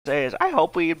say is I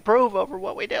hope we improve over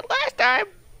what we did last time.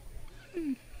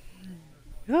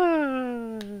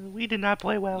 We did not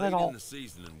play well at all.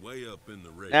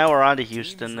 Now we're on to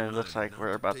Houston, and it looks like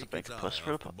we're about to make a push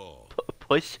for the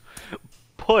push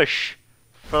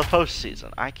for the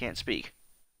postseason. I can't speak.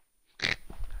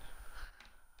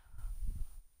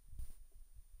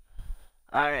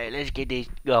 Alright, let's get this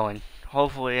going.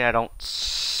 Hopefully I don't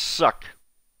suck.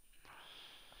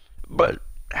 But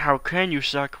how can you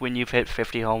suck when you've hit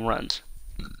 50 home runs?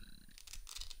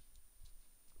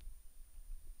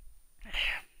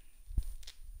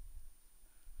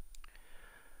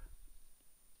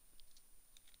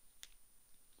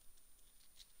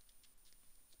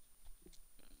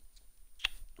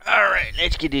 Alright,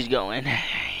 let's get this going.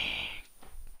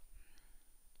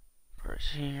 First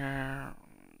here.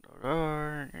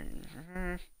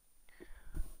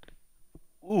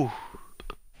 Ooh.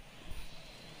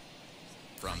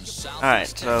 Alright,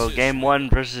 so game 1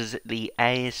 versus the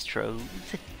Astros.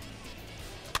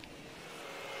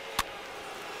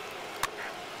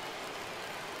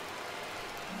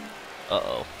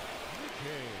 Uh-oh.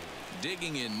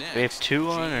 Digging in next, we have 2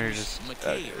 on or just one?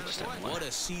 What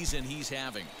a season he's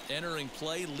having. Entering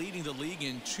play, leading the league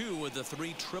in 2 of the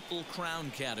 3 Triple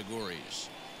Crown categories.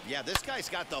 Yeah, this guy's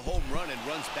got the home run and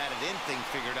runs batted in thing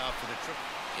figured out for the triple.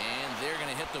 And they're going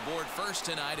to hit the board first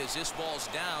tonight as this ball's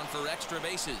down for extra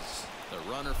bases. The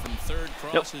runner from third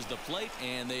crosses the plate,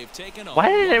 and they've taken a Why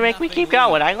did it make me keep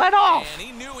going? I let off. And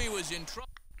he knew he was in trouble.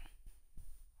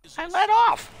 I let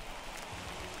off.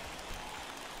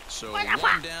 So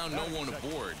 1 down, no one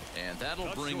aboard, and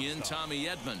that'll bring in Tommy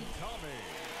Edman.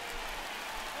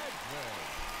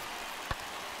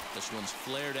 This one's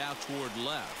flared out toward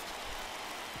left.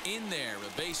 In there,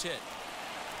 a base hit.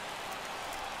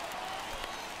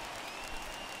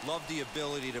 Love the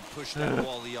ability to push that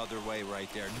ball the other way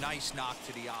right there. Nice knock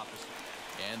to the opposite.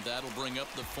 And that'll bring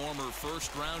up the former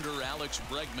first-rounder Alex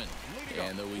Bregman.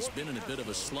 And though he's been in a bit of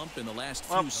a slump in the last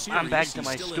few series, I'm back to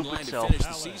my he's still in line to finish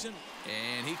the season.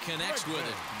 And he connects with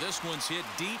it. This one's hit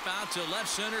deep out to left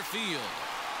center field.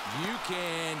 You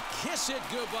can kiss it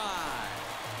goodbye.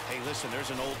 Hey, listen, there's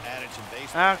an old adage in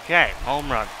baseball. Okay,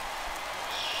 home run.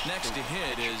 Next to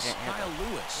hit is Kyle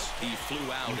Lewis. He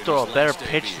flew out. You throw a better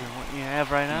pitch than what you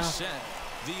have right now. Set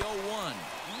the 0-1.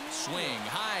 Swing,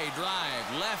 high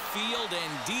drive, left field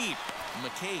and deep.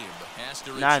 McCabe has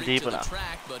to retreat to the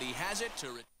track, but he has it to.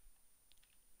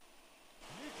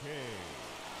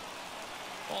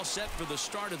 All set for the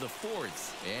start of the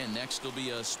 4th. And next will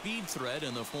be a speed threat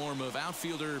in the form of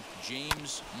outfielder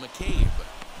James McCabe.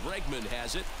 Bregman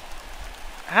has it.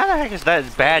 How the heck is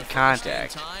that bad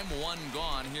contact? Time, 1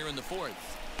 gone here in the 4th.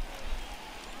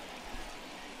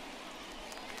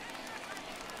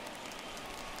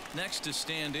 Next to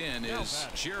stand in is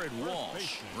Jared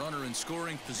Walsh, runner in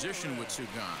scoring position with 2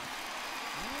 gone.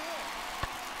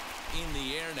 In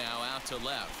the air now, out to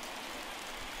left.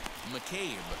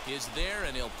 McCabe is there,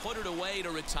 and he'll put it away to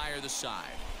retire the side.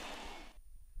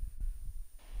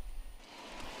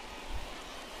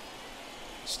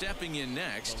 Stepping in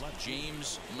next,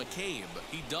 James McCabe.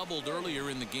 He doubled earlier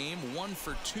in the game, 1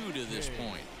 for 2 to this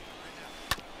point.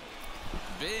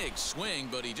 Big swing,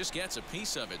 but he just gets a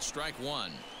piece of it. Strike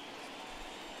 1.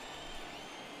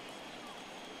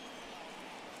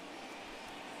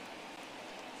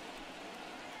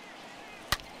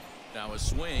 Now a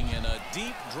swing and a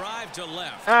deep drive to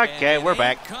left. Okay, we're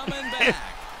back. Coming back.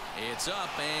 It's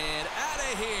up and out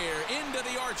of here into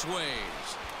the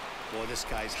archways. Boy, this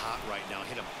guy's hot right now.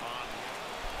 Hit a bomb.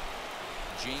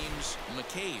 James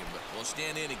McCabe will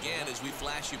stand in again as we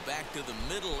flash you back to the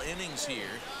middle innings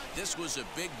here. This was a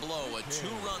big blow, a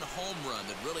 2-run home run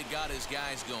that really got his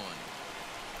guys going.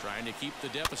 Trying to keep the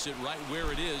deficit right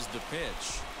where it is, the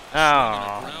pitch.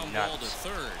 Oh, ground ball to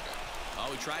third. Oh,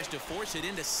 he tries to force it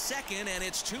into second, and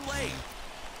it's too late.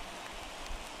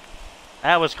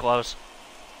 That was close.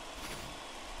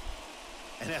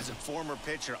 And as a former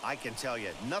pitcher, I can tell you,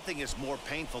 nothing is more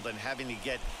painful than having to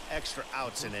get extra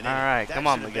outs in an inning. All right, come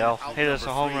on, Miguel. Hit us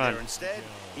a home run. Instead,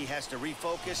 he has to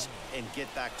refocus and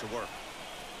get back to work.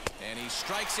 And he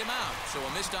strikes him out, so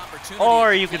a missed opportunity.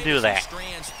 Or you can do that.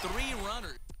 Strands 3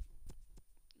 runners.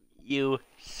 You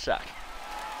suck.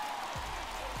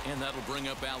 And that'll bring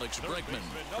up Alex Bregman.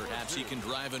 Perhaps he can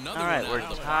drive another one. All right, out we're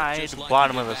of the tied, just like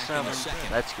bottom of the 7th.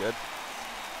 That's good.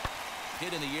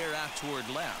 Hit in the air out toward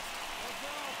left.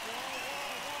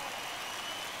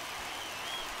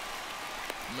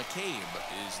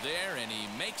 McCabe is there, and he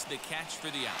makes the catch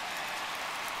for the out.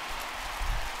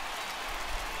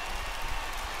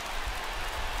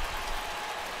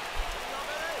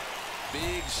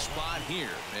 Big spot spot here,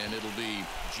 and it'll be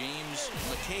James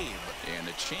McCabe. And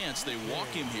a chance they walk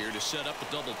him here to set up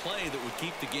a double play that would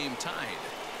keep the game tied.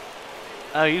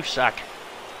 Oh, you suck.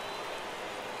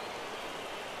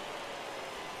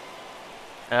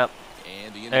 Yep.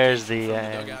 And there's the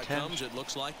dugout comes. It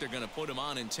looks like they're going to put him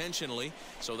on intentionally,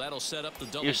 so that'll set up the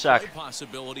double play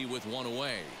possibility with one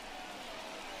away.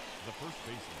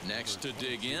 Next to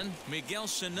dig in, Miguel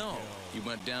Sano. He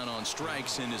went down on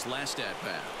strikes in his last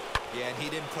at-bat. Yeah, and he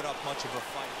didn't put up much of a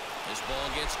fight. This ball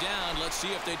gets down. Let's see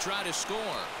if they try to score.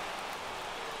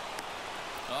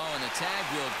 Oh, and the tag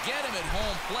will get him at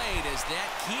home plate as that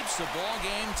keeps the ball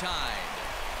game tied.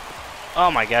 Oh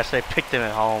my gosh, they picked him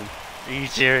at home. Are you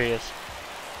serious?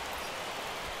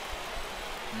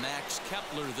 Max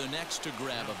Kepler the next to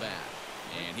grab a bat.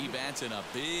 And he bats in a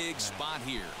big spot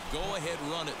here. Go-ahead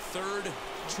run at third,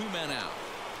 2 men out.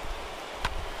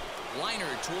 Liner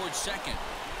towards second.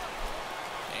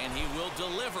 And he will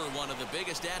deliver one of the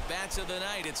biggest at-bats of the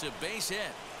night. It's a base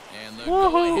hit. And the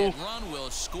go-ahead run will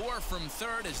score from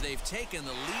third as they've taken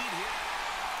the lead here.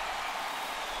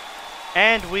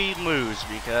 And we lose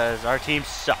because our team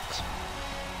sucks.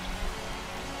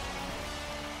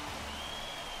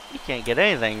 We can't get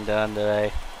anything done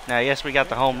today. Now, yes, we got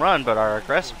the home run, but our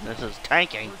aggressiveness is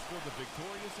tanking. For the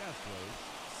victorious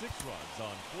Astros, 6 runs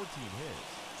on 14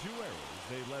 hits, 2 errors.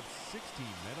 They left 16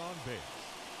 men on base.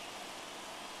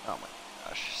 Oh my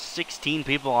gosh, 16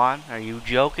 people on? Are you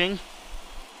joking?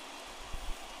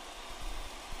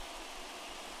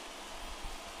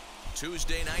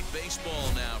 Tuesday night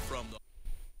baseball now from the...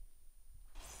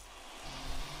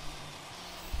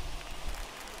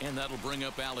 And that'll bring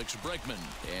up Alex Bregman.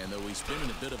 And though he's been in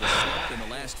a bit of a slump in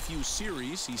the last few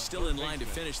series, he's still in line to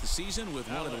finish the season with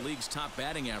one of the league's top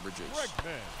batting averages.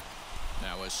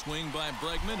 Now a swing by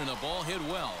Bregman and a ball hit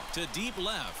well to deep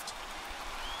left.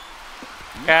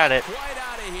 Got it. Quite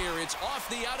out of here. It's off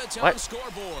the out-of-town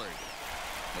scoreboard.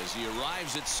 As he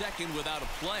arrives at second without a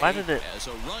play. Why did it? As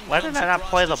a run Why didn't I not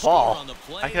play the ball?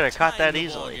 I could have caught that tying the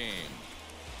easily. ballgame.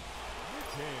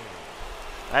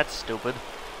 That's stupid.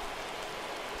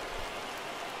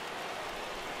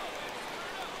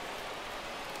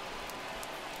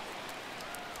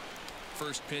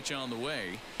 First pitch on the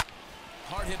way.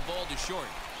 Hard hit ball to short.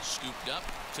 Scooped up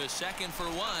to second for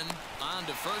one. On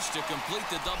to first to complete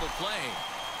the double play.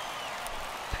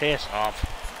 Piss off.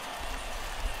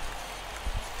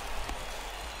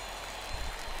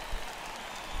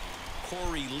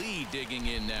 Corey Lee digging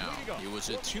in now. It was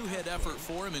a 2-hit effort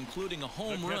for him, including a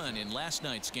home run in last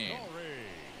night's game.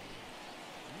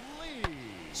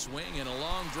 Swing and a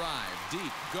long drive.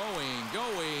 Deep. Going.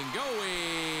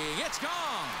 It's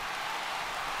gone.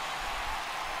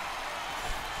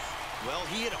 Well,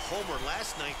 he hit a homer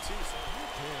last night, too.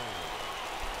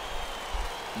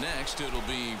 Next, it'll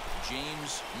be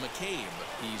James McCabe.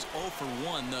 He's 0 for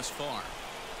 1 thus far.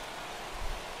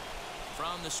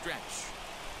 From the stretch.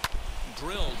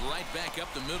 Drilled right back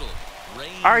up the middle.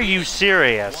 Are you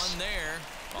serious? One there.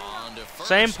 On to first,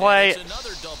 same play.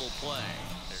 Another double play.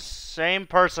 Same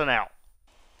person out.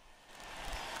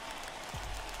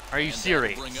 Are you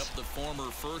serious? Bring up the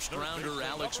former first-rounder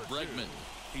Alex Bregman.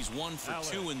 He's 1 for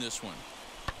 2 in this one.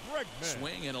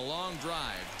 Swing and a long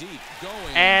drive. Deep.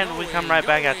 Going. And we come right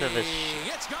back after this.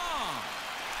 It's gone.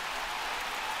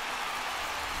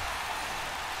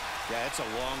 Yeah, it's a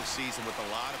long season with a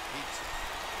lot of peaks.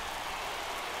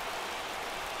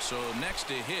 So next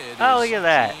to hit. Oh, look at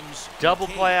that. Double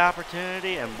play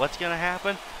opportunity. And what's going to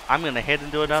happen? I'm going to hit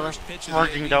into another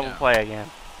freaking double play again.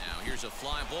 Now here's a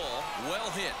fly ball. Well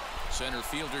hit. Center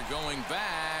fielder going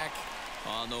back.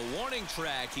 On the warning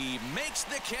track, he makes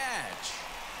the catch.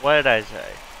 What did I say?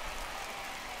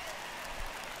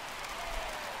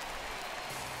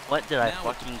 What did I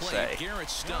fucking say? Garrett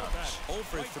Stubbs, 0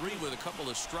 for 3 with a couple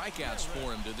of strikeouts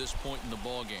for him to this point in the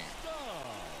ball game.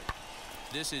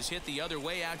 This is hit the other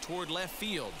way out toward left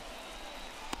field.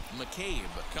 McCabe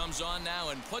comes on now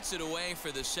and puts it away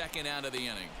for the second out of the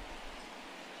inning.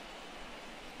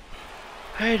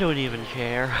 I don't even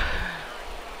care.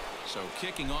 So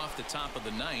kicking off the top of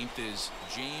the 9th is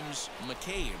James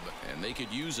McCabe, and they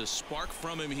could use a spark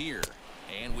from him here.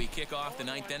 And we kick off the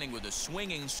 9th inning with a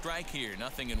swinging strike here,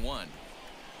 0-1.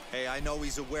 Hey, I know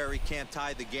he's aware he can't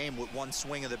tie the game with one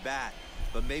swing of the bat,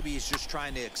 but maybe he's just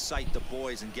trying to excite the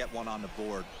boys and get one on the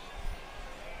board.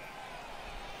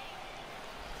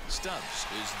 Stubbs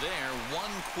is there,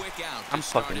 one quick out. I'm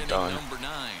fucking done. Number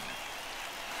 9.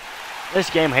 This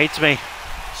game hates me.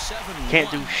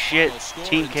 Can't do 7-1 shit. final score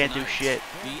Team in can't do tonight's. shit.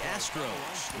 The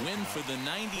Astros win for the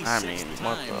 96th I mean,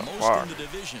 what time the most fuck? in the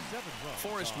division.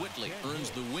 Forrest Whitley earns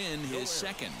the win, his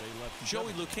second.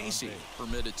 Joey Lucchese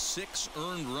permitted 6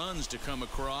 earned runs to come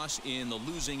across in the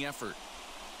losing effort.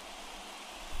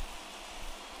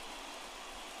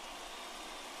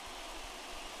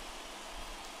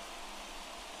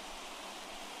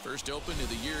 First open of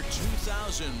the year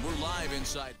 2000. We're live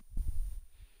inside.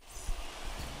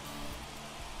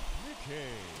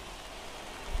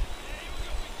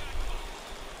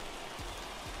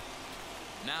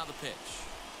 Now the pitch.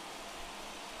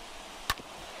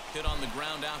 Hit on the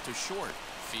ground out to short.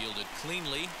 Fielded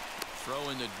cleanly. Throw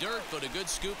in the dirt, but a good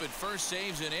scoop at first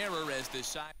saves an error as this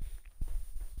side.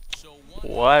 So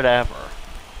whatever.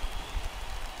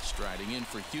 Striding in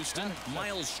for Houston,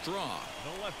 Miles Straw.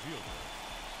 The left fielder,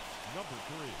 number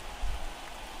 3.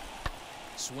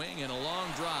 Swing and a long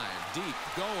drive. Deep.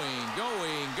 Going.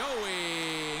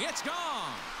 It's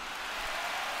gone.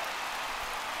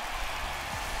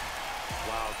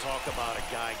 Wow, talk about a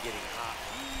guy getting hot.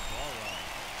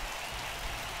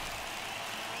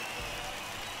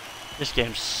 This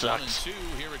game sucks. 1-2,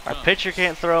 here it Our comes. pitcher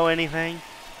can't throw anything.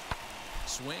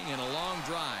 Swing and a long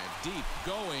drive. Deep.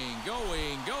 Going.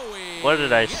 What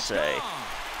did I It's say? gone.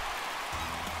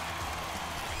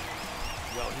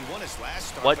 Well, he won his last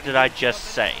start. What but did he I didn't just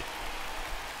come say?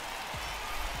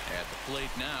 At the plate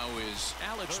now is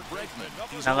Alex Bregman.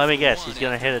 He's Now let me 0 for guess, 1 he's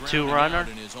gonna after hit a grounding two-runner? out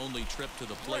in his only trip to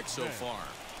the plate so far.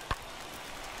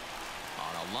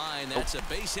 On a line, that's a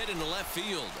base hit into left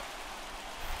field.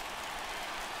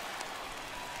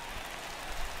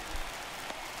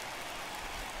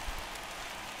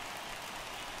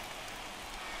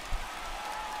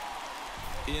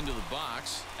 Into the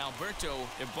box, Alberto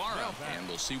Ibarra, and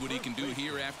we'll see what he can do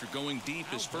here after going deep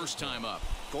his first time up.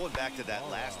 Going back to that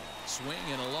last. Swing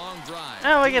and a long drive.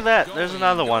 Oh, look at that. Going, There's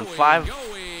another one. going, 5 going.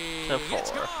 to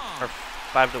It's 4. gone. Or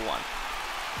 5 to 1.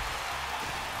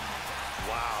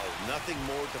 Wow, nothing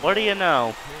more. What do you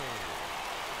know?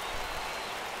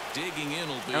 Digging in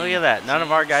will be. Oh, look at that. None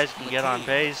of our guys can get on McCabe.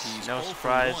 base. He's No 0 for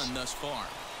surprise. 1 thus far.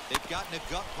 They've gotten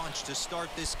a gut punch to start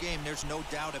this game. There's no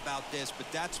doubt about this,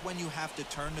 but that's when you have to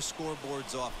turn the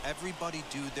scoreboards off. Everybody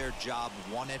do their job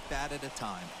one at bat at a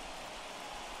time.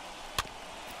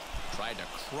 Tried to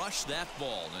crush that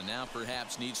ball, and now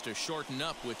perhaps needs to shorten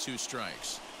up with 2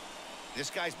 strikes. This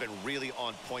guy's been really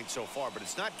on point so far, but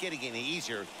it's not getting any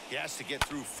easier. He has to get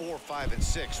through 4, 5, and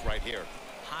 6 right here.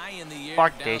 High in the air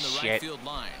Fuck down this the right shit. field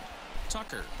line.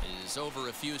 Tucker is over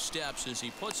a few steps as he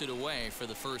puts it away for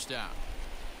the first out.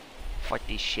 Fuck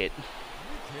this shit.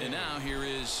 And now here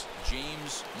is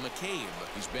James McCabe.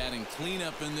 He's batting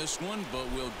cleanup in this one, but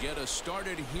will get us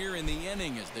started here in the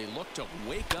inning as they look to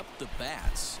wake up the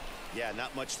bats. Yeah,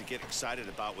 not much to get excited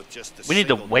about with just the We need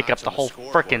to single wake up notch the on whole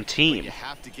scoreboard, frickin' but team. You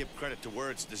have to give credit to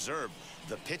where it's deserved.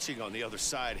 The pitching on the other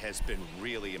side has been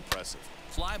really impressive.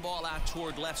 Fly ball out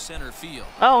toward left center field.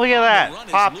 Oh, look at The that. run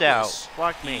is Popped out. Lewis.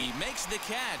 Fuck He me. makes the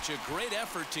catch. A great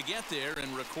effort to get there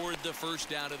and record the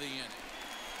first out of the inning.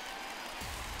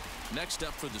 Next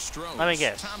up for the Stros. Let me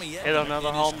guess. Tommy Hit Edman another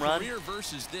in home his run? career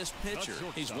versus this pitcher.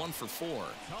 He's 1 for 4.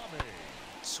 Tommy.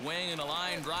 Swing and a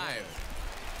line drive.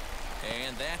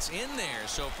 And that's in there,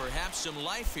 so perhaps some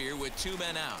life here with 2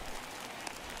 men out.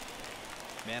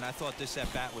 Man, I thought this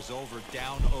at bat was over.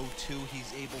 Down 0-2.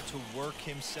 He's able to work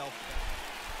himself.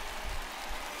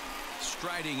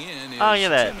 Striding in is Oh, look at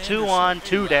that. Tim 2 on, Anderson.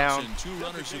 2 down. And 2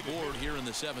 runners aboard here in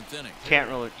the 7th inning. Can't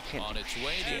really. On Can't. its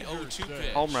way, the 0-2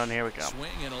 pitch. Home run. Here we go. Swing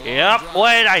and a long Yep. drive.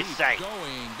 What did I say?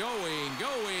 Going.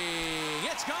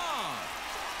 It's gone.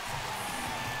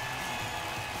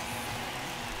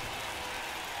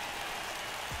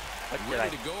 What did I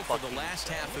Ready to go for the fucking last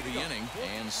say? half of the inning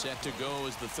and set to go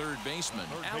as the third baseman,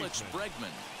 Alex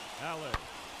Bregman. Alex.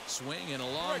 Swing and a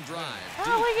long drive. Oh,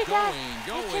 Deep. look at that.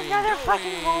 Going. It's another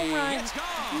fucking home run. It's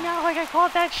gone. Not like I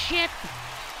called that shit.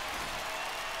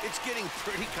 It's getting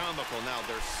pretty comical now.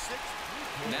 There's 6.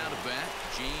 Now to bat,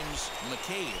 James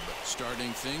McCabe starting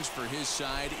things for his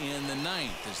side in the 9th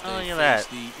as Oh, they look at face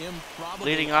that. the improbable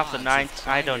Leading off the odds of 9th, I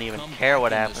trying don't to even come care back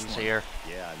what in this happens one. here.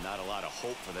 Yeah, not a lot of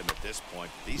hope for them at this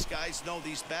point. These guys know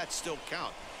these bats still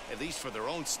count, at least for their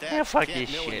own stats. Yeah, fuck you can't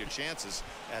this mill shit. your chances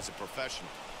as a professional.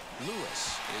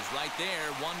 Lewis is right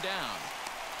there, 1 down.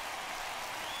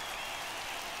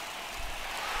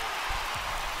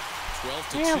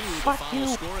 12-2, Yeah, the fuck final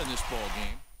you. score in this ball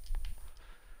game.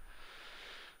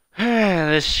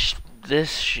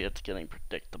 this shit's getting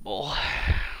predictable.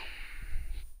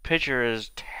 Pitcher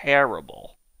is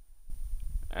terrible.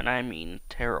 And I mean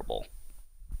terrible.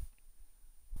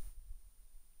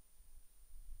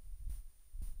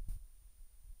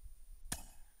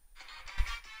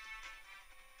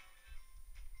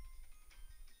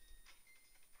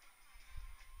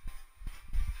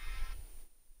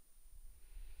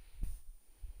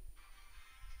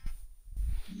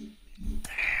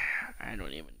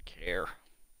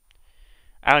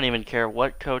 I don't even care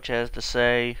what coach has to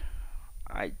say.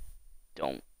 I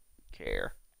don't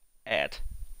care at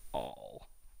all.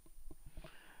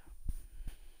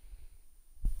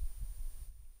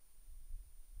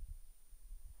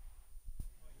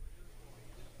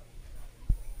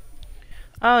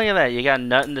 Oh, look at that. You got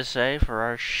nothing to say for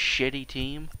our shitty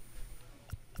team?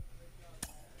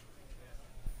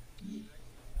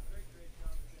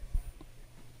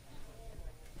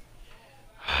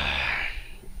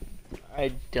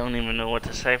 I don't even know what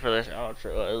to say for this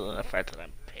outro other than the fact that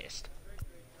I'm pissed.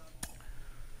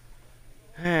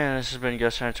 And this has been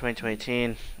Ghost Hunter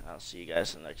 2018. I'll see you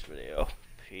guys in the next video.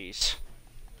 Peace.